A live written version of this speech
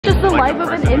life of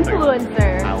an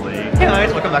influencer. Hey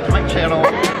guys, welcome back to my channel.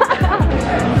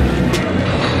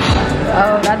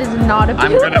 Oh, that is not a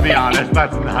I'm gonna be honest,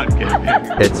 that's not good.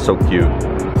 It's so cute,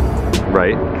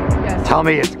 right? Yes. Tell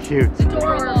me it's cute. It's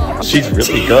adorable. She's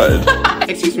really good.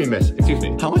 Excuse me, miss. Excuse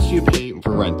me. How much do you pay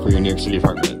for rent for your New York City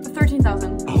apartment?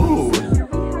 $13,000. Oh,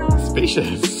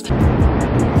 spacious.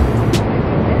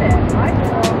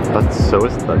 That's so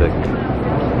aesthetic.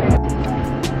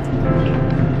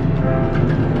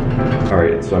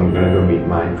 Alright, so I'm gonna go meet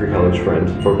my pre-college friend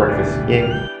for breakfast. Yay.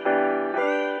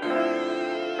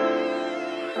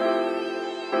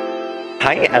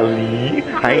 Hi, Ellie.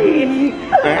 Hi.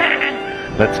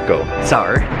 Let's go. So,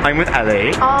 I'm with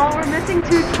Ellie. Oh, we're missing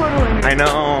two totally. I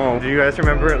know. Do you guys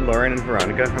remember Lauren and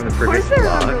Veronica from the previous vlog? Of course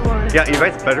I remember Lauren. Yeah, you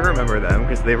guys better remember them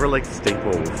because they were like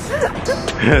staples.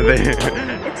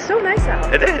 It's so nice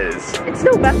out. It is. It's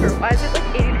November. Why is it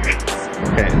like 80 degrees?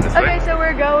 Okay, this way. Okay, so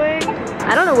we're going.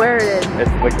 I don't know where it is.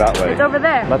 It's like that way. It's over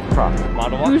there. Let's cross.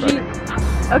 Model walk. Bougie.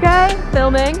 Okay,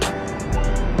 filming.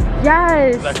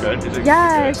 Yes. Is that good? Is it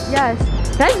yes, good?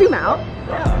 yes. Can I zoom out?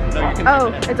 Yeah. No, you can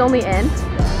Oh, it's only in?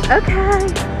 Okay.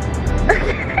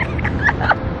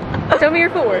 Show me your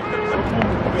footwork.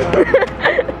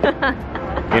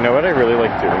 You know what I really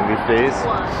like doing these days?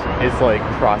 What? Is like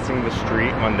crossing the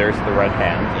street when there's the red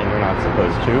hand and you're not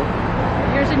supposed to.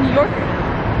 You're a New Yorker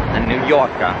now. A New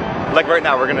Yorker. Like right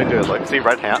now we're gonna do it. Like, see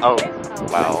red hand? Oh,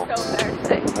 wow. So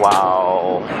embarrassing.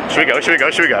 Wow. Should we go? Should we go?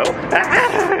 Should we go?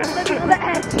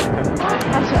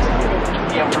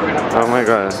 Oh my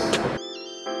god.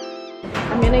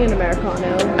 I'm getting an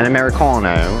Americano. An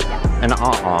Americano. An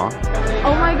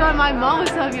Oh my god, my mom was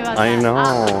telling me about that. I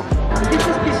know. This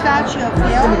is pistachio,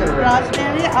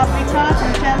 raspberry, apricot,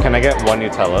 and Can I get one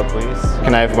Nutella, please?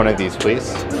 Can I have one of these,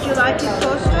 please? would you like it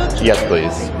toasted? Yes,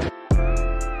 please.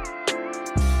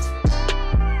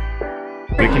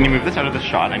 Wait, can you move this out of the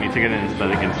shot? I need to get an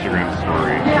aesthetic Instagram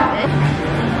story.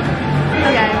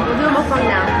 Okay, we'll do a mukbang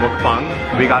now.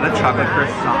 Mukbang. We got a chocolate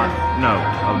croissant. No,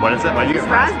 what is it? What do you get?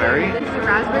 Raspberry? This is a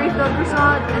raspberry filled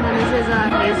croissant, and then this is a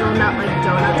hazelnut like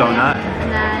donut. Donut. And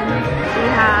then we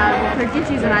have turkey and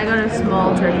cheese, and I got a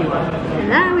small turkey. And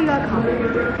then we got coffee.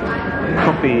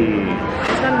 Coffee.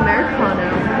 It's got an Americano.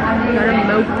 We got a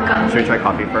mocha. Should we try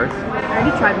coffee first? I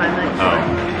already tried mine, but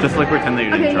Oh, just like pretend that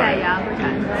you didn't okay, try it. yeah,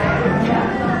 pretend.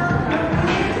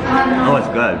 Oh, it's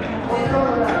good.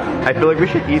 I feel like we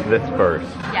should eat this first.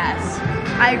 Yes,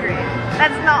 I agree.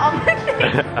 That's not all my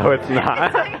thing. Oh, it's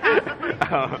not?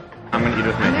 Oh. I'm gonna eat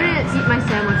with my I'm gonna hands. eat my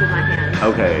sandwich with my hands.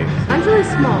 Okay. Mine's really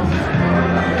small.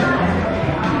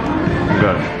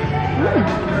 Good.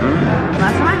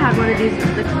 Last time I had one of these,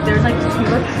 there's like too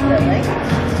much filling.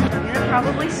 I'm gonna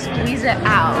probably squeeze it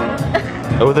out.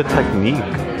 Oh, the technique.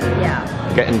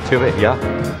 Yeah. Get into it, yeah.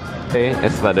 Hey,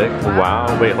 aesthetic. Wow.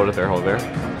 Wait, hold it there, hold it there.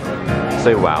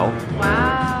 Say wow.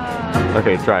 Wow.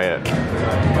 Okay, try it.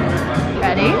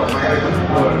 Ready?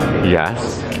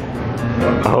 Yes.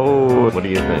 Oh, what do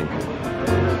you think?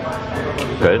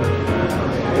 Good?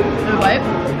 Good wipe?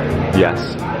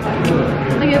 Yes.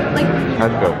 Like,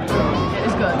 Let's go. it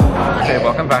is good. Okay,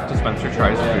 welcome back to Spencer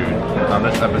Tries Food. On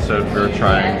this episode, we were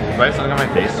trying. Do I have something on my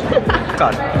face?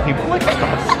 God, people like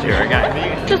stop staring at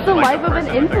me. Just the Like life of an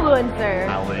person with influencer.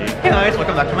 Ellie. Hey guys,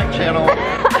 welcome back to my channel.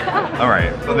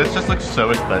 Alright, so this just looks so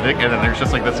aesthetic, and then there's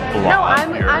just like this blob. No,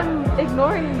 I'm here.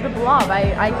 ignoring the blob.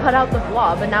 I cut out the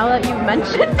blob, but now that you've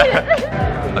mentioned it.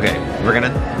 Okay, we're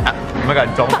gonna. Oh my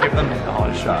god, don't give them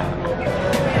a shot.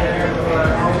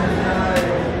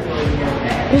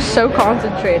 You're so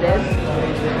concentrated.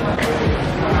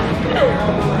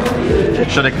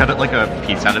 Should I cut it like a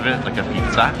piece out of it, like a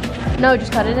pizza? No,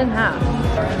 just cut it in half.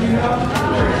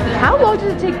 How long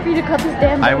does it take for you to cut this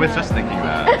damn thing I was out? just thinking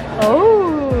that.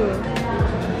 Oh.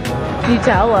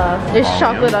 Nutella. There's Volume.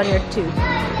 chocolate on your tooth.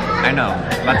 I know,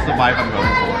 that's the vibe I'm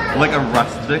going for. Like a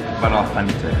rustic but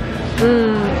authentic.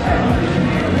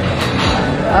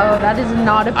 Oh, that is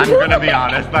not a I'm gonna be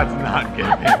honest, that's not good.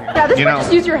 Yeah, this one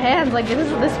just use your hands. Like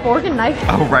this fork and knife.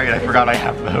 Oh right, I forgot I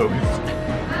have those.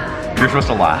 You're supposed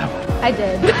to laugh. I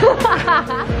did.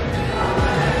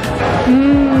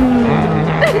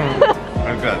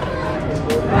 I'm good.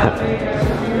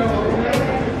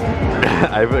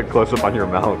 I have a close up on your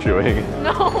mouth chewing.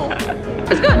 No.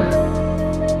 It's good.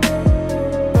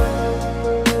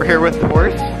 We're here with the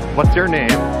horse. What's your name?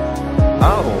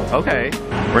 Oh, okay.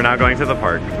 We're now going to the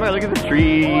park. Come on, look at the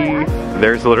tree.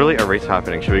 There's literally a race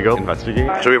happening. Should we go investigate?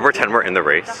 Should we pretend we're in the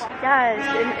race?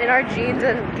 Yes, in our jeans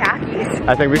and khakis.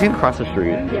 I think we can cross the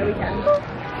street. Yeah, we can.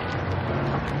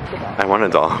 I want a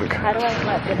dog. How do I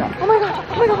let the dog? Oh my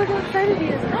god, look how excited he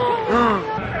is.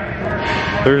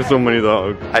 There's so many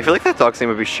dogs. I feel like that dog's name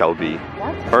would be Shelby.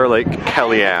 What? Or like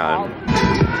Kellyanne.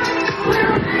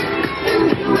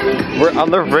 We're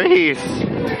on the race.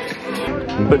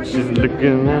 But she's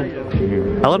looking at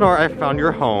you. Eleanor, I found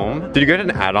your home. Did you get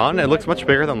an add-on? It looks much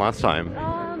bigger than last time.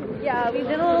 Yeah, we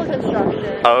did a little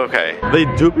construction. Oh, okay. They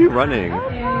do be running.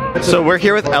 So we're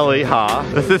here with Ellie, huh?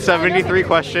 This is 73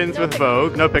 questions with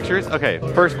Vogue. No pictures? Okay,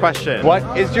 first question. What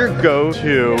is your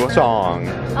go-to song?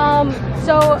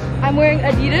 So I'm wearing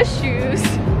Adidas shoes.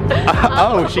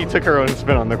 Oh, she took her own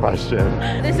spin on the question.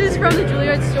 This is from the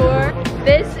Juilliard store.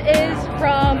 This is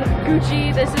from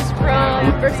Gucci. This is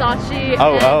from Versace.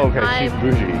 Oh, okay. She's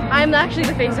bougie. I'm actually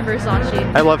the face of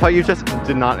Versace. I love how you just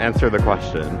did not answer the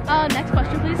question. Next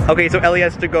question, please. Okay, so Ellie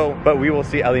has to go, but we will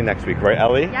see Ellie next week, right,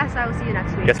 Ellie? Yes, I will see you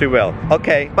next week. Yes, we will.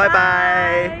 Okay,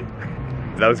 bye-bye.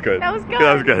 That was good. That was good.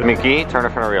 That was good. Mickey, Turner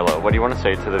Fenariello, what do you want to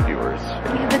say to the viewers?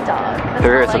 He's a dog. That's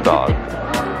There all is I a dog.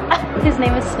 His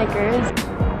name is Snickers.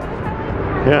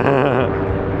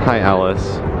 Hi,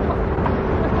 Alice.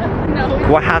 No.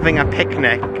 We're having a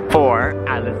picnic for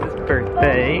Alice's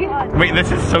birthday. Wait,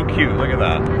 this is so cute. Look at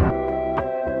that.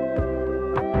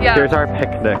 Yeah. Here's our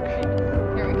picnic.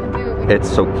 Here, we can do it. It's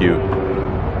so cute.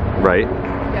 Right?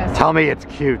 Yes. Tell me it's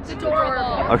cute. It's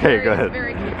adorable. Okay, Very, good.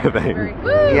 Very cute. Thanks. Very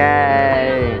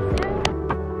Yay!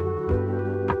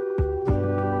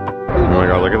 Oh my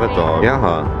god, look at the dog. Yeah.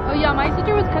 Oh yeah, my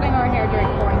teacher was cutting our hair during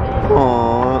quarantine.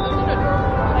 Aww.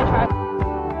 I tried.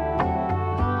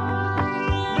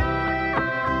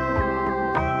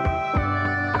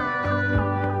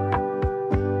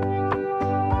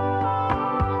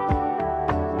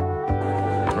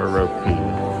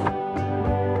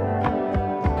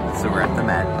 So we're at the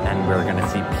Met and we're gonna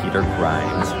see Peter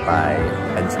Grimes by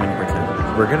Benjamin Britten.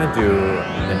 We're gonna do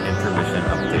an intermission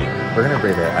update. We're gonna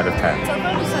rate it out of 10. So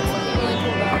far we said something really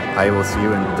cool though. I will see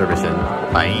you in intermission.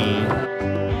 Bye.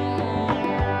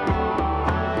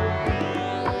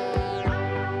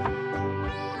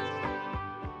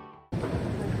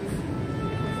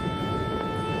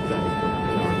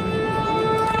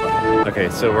 Okay,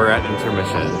 so we're at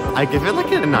intermission. I give it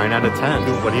like a 9 out of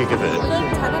 10. What do you give it?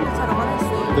 Like 10 out of 10,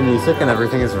 honestly. The music and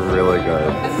everything is really good.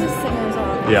 And the singers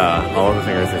are. Yeah, all of the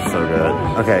singers are so good.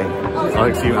 Okay,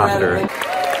 I'll see you after.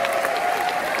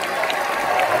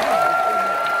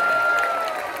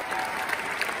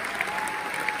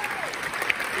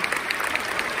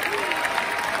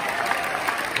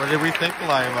 What did we think,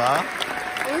 Lima?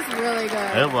 It was really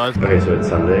good. It was. Okay, so it's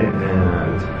Sunday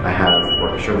and I have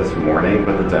orchestra this morning,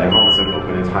 but the dining hall wasn't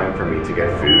open in time for me to get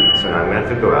food. So now I'm gonna have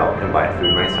to go out and buy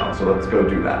food myself. So let's go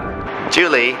do that.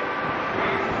 Julie.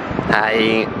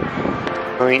 Hi.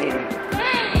 Hello.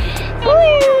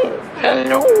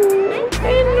 Hello.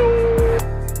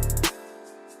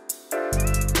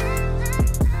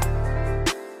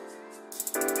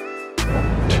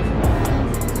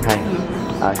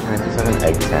 Hi. Can I just have an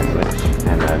egg sandwich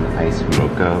and an iced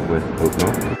mocha with oat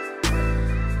milk?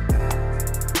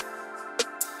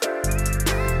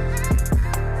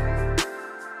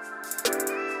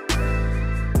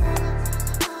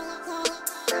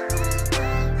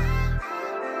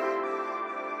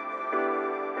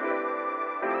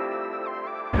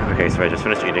 Okay, so I just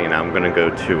finished eating and now I'm gonna go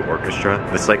to orchestra.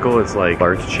 The cycle is like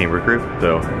large chamber group,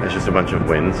 so it's just a bunch of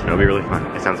winds. It'll be really fun.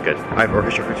 It sounds good. I have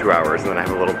orchestra for 2 hours and then I have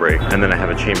a little break. And then I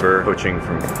have a chamber coaching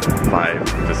from 5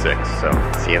 to 6, so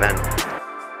see you then.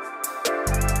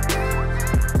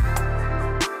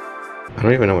 I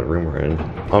don't even know what room we're in.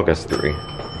 August 3.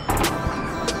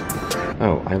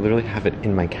 Oh, I literally have it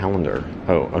in my calendar.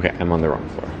 Oh, okay, I'm on the wrong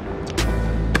floor.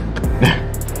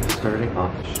 Starting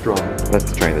off strong.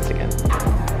 Let's try this again.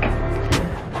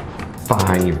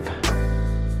 5.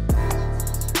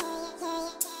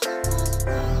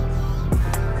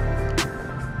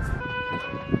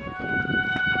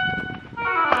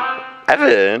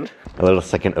 Evan! A little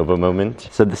second oboe moment.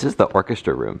 So this is the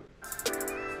orchestra room.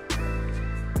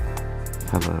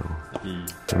 Hello.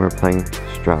 And we're playing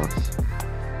Strauss.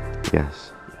 Yes.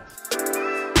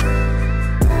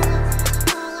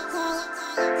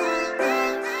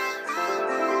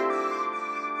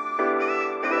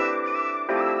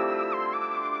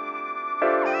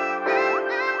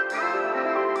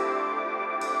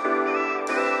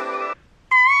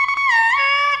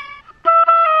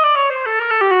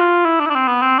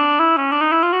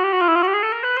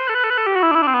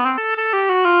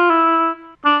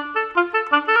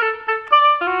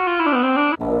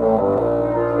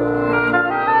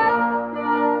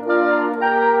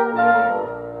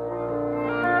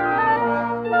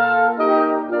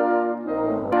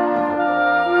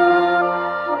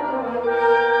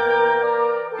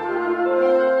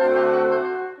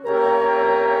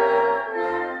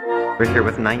 We're here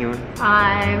with Nayun.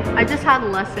 Hi. I just had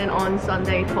lesson on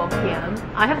Sunday, 12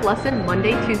 p.m. I have lesson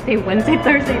Monday, Tuesday, Wednesday,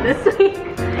 Thursday this week.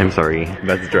 I'm sorry.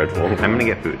 That's dreadful. I'm gonna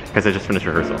get food because I just finished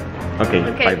rehearsal.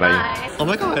 Okay, bye. Oh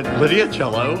my god, Lydia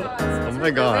Cello. Oh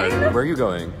my god. Where are you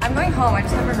going? I'm going home. I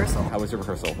just have rehearsal. How was your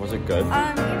rehearsal? Was it good? You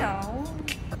know,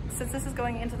 since this is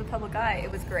going into the public eye,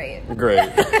 it was great. Great.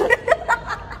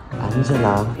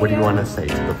 Angela, what do you want to say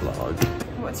to the vlog?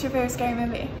 What's your favorite scary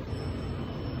movie?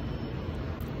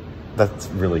 That's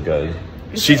really good.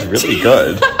 She's really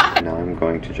good. Now I'm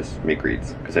going to just make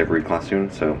reads because I have read class soon,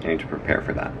 so I need to prepare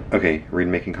for that. Okay, read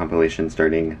making compilation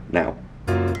starting now.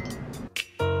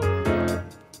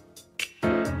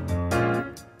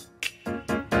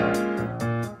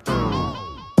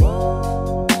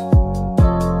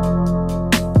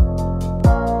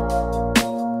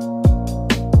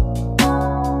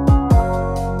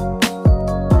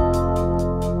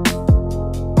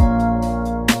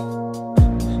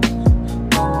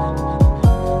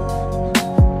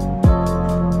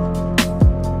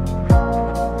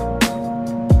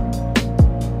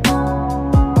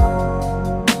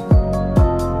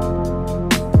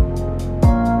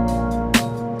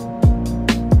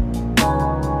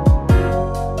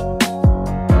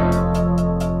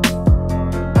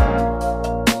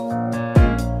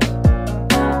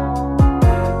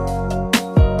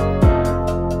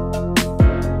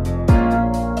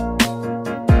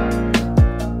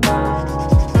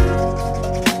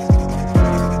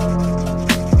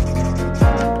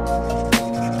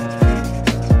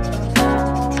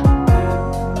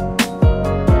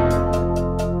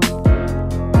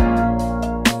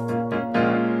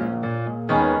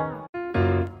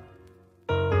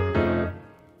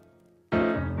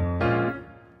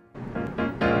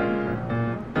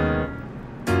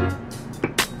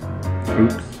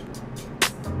 Oops.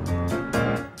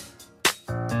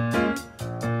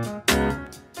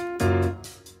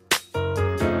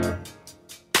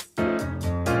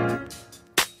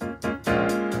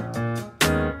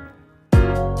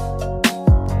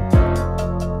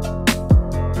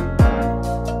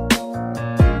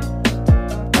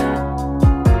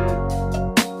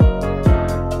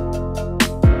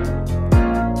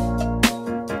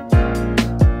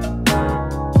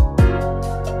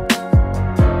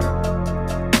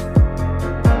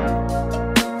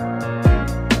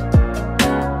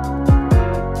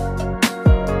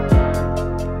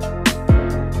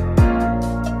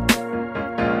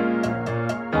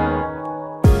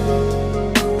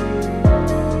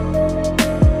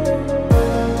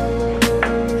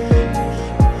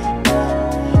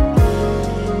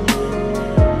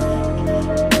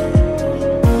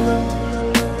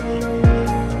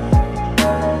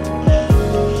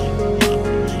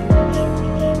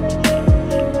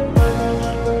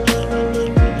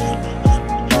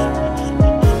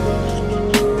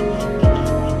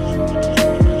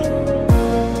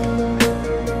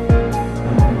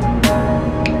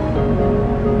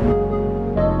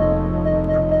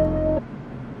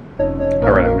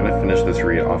 Alright, I'm gonna finish this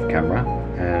read off camera,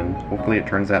 and hopefully it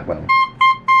turns out well.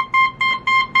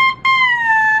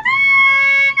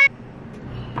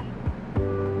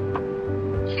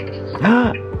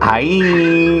 Hi!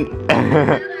 You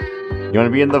wanna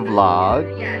be in the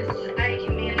vlog? Yes, I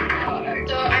can be in the vlog.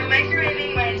 So I'm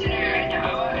microwaving my dinner right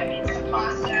now. I made some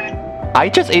pasta. I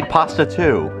just ate pasta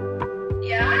too.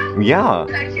 Yeah? Yeah. Talk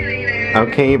to you later.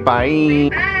 Okay, bye.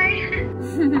 Bye.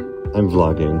 I'm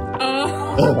vlogging.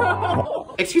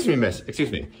 Excuse me, miss.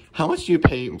 Excuse me. How much do you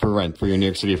pay for rent for your New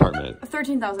York City apartment?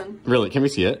 13,000. Really? Can we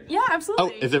see it? Yeah,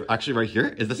 absolutely. Oh, is it actually right here?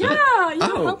 Is this it? Yeah,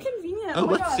 Oh. how convenient. Oh,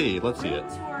 my let's God. see. Let's see it.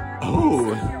 Tour. Oh.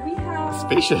 So here we have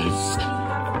Spacious. the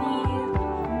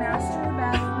master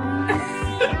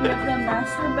bathroom. We have the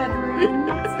master bedroom.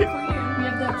 It's clean. We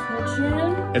have the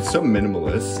kitchen. It's so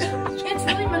minimalist. It's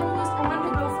really minimalist. I wanted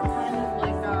to go for kind of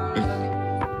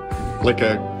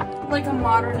like a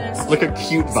modernist. Like a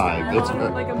cute vibe. It's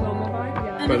like a MoMA vibe.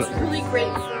 Yeah. And but- it's really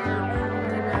great for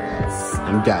diners.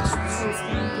 and guests.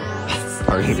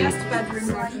 Sorry. Guest bedroom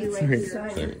right here.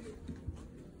 Sorry.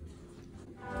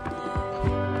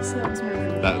 So that was my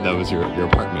room. That was your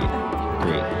apartment.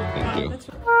 Great. Thank you.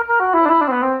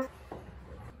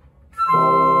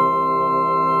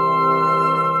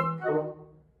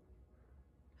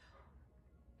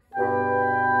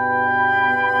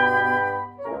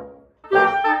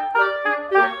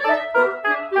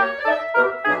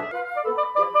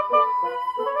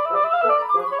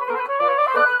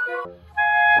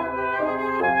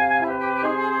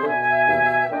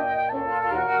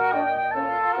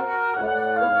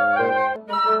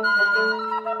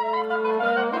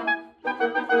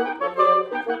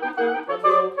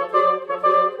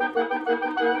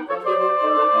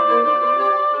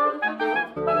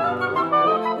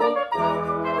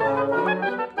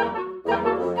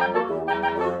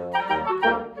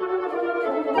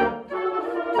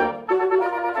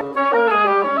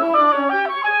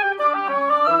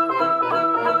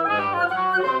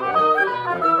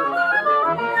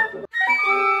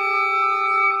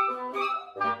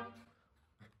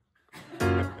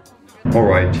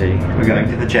 Alrighty, we're going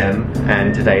to the gym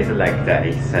and today is a leg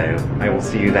day, so I will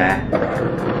see you there.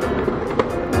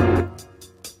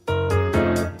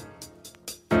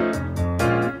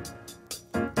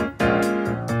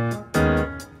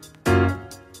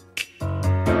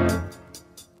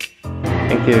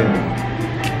 Thank you.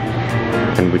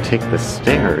 And we take the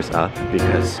stairs up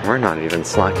because we're not even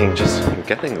slacking just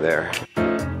getting there.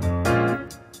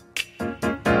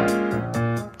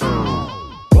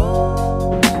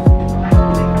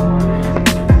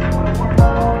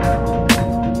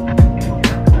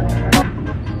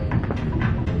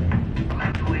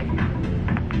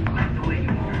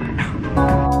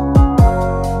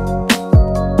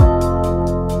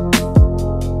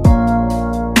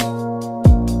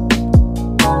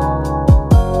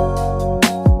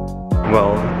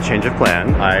 Well, change of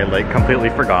plan. I like completely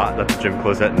forgot that the gym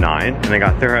closed at 9 and I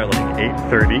got there at like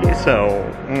 8:30, so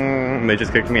they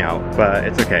just kicked me out, but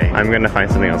it's okay. I'm gonna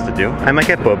find something else to do. I might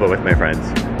get boba with my friends.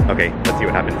 Okay, let's see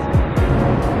what happens.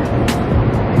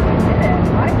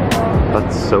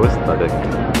 That's so aesthetic.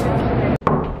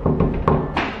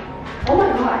 Oh my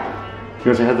god. You want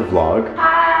to say hi to the vlog?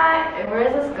 Hi! Where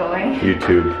is this going?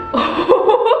 YouTube.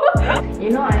 You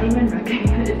know, I didn't even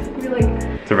recognize it. It took me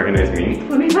like To recognize me?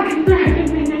 20 seconds to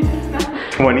recognize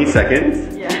it. 20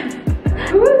 seconds? Yeah.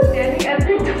 Who was standing at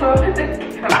their door with the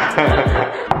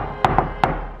camera?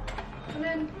 Come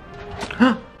in.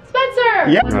 Spencer!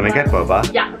 Yeah. You wanna get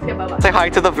boba? Yeah, let's get boba. Say hi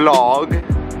to the vlog.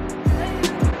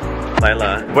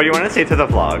 Lila, what do you want to say to the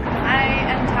vlog? I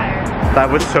am tired. That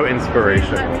was so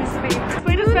inspirational.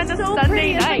 Way to spend a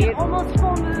Sunday night. Like almost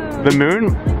full moon. The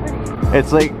moon?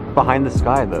 It's like behind the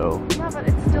sky though. Yeah, but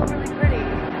it's still really pretty.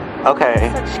 Okay.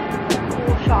 Such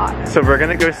cool shot. So we're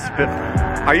gonna go spin.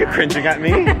 Are you cringing at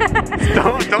me?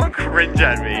 don't cringe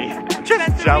at me. I'm just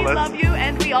Spencer, jealous. we love you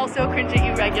and we also cringe at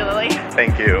you regularly.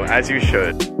 Thank you, as you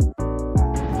should.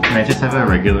 Can I just have a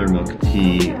regular milk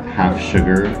tea, half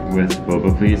sugar with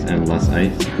boba please, and less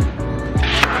ice?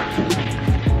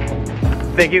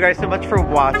 Thank you guys so much for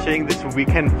watching this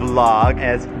weekend vlog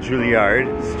as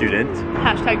Juilliard student.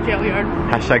 Hashtag Juilliard.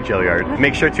 Hashtag Juilliard.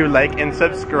 Make sure to like and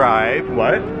subscribe.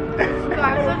 What?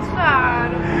 Guys, that's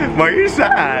sad. Why are you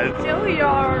sad?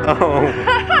 Juilliard.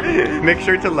 Oh. Make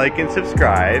sure to like and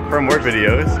subscribe for more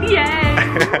videos.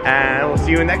 Yay. And we'll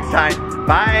see you next time.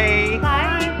 Bye.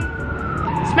 Bye.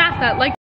 Smash that like.